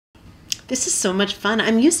This is so much fun.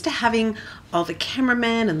 I'm used to having all the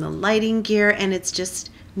cameramen and the lighting gear, and it's just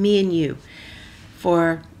me and you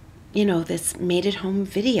for, this made at home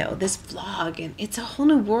video, this vlog. And it's a whole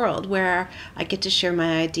new world where I get to share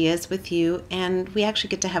my ideas with you, and we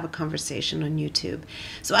actually get to have a conversation on YouTube.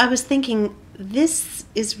 So I was thinking, this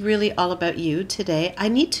is really all about you today. I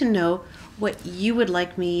need to know what you would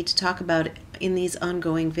like me to talk about in these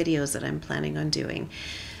ongoing videos that I'm planning on doing.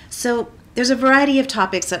 So there's a variety of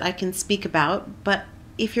topics that I can speak about, but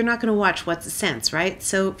if you're not going to watch, what's the sense, right?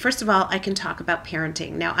 So first of all, I can talk about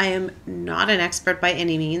parenting. Now, I am not an expert by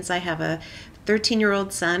any means. I have a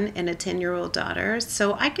 13-year-old son and a 10-year-old daughter,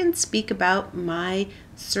 so I can speak about my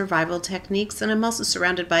survival techniques, and I'm also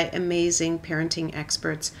surrounded by amazing parenting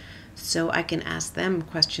experts, so I can ask them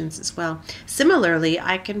questions as well. Similarly,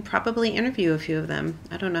 I can probably interview a few of them.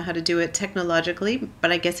 I don't know how to do it technologically,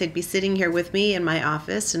 but I guess they'd be sitting here with me in my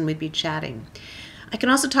office and we'd be chatting. I can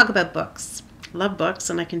also talk about books. I love books,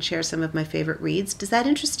 and I can share some of my favorite reads. Does that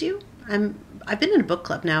interest you? I've been in a book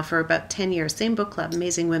club now for about 10 years, same book club,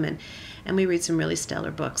 Amazing Women, and we read some really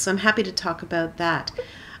stellar books, so I'm happy to talk about that.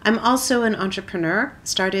 I'm also an entrepreneur,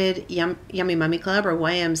 started Yummy Mummy Club, or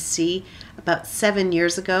YMC, about 7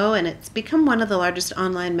 years ago, and it's become one of the largest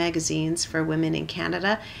online magazines for women in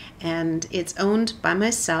Canada, and it's owned by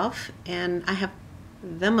myself, and I have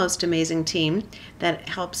the most amazing team that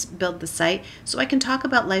helps build the site. So I can talk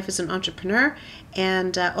about life as an entrepreneur,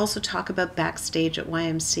 and also talk about backstage at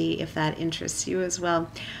YMC if that interests you as well.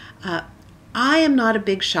 I am not a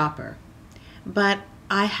big shopper, but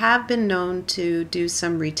I have been known to do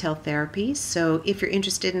some retail therapy. So if you're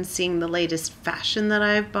interested in seeing the latest fashion that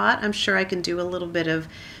I've bought, I'm sure I can do a little bit of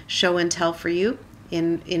show and tell for you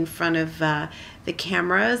in front of the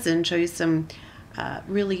cameras, and show you some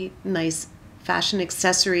really nice fashion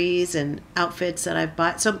accessories and outfits that I've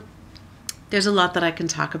bought. So there's a lot that I can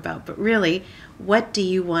talk about, but really, what do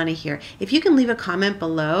you want to hear? If you can leave a comment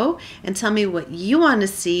below and tell me what you want to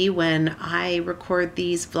see when I record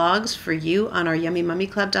these vlogs for you on our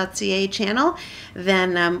Yummymummyclub.ca channel,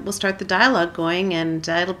 then we'll start the dialogue going, and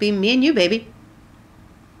it'll be me and you, baby.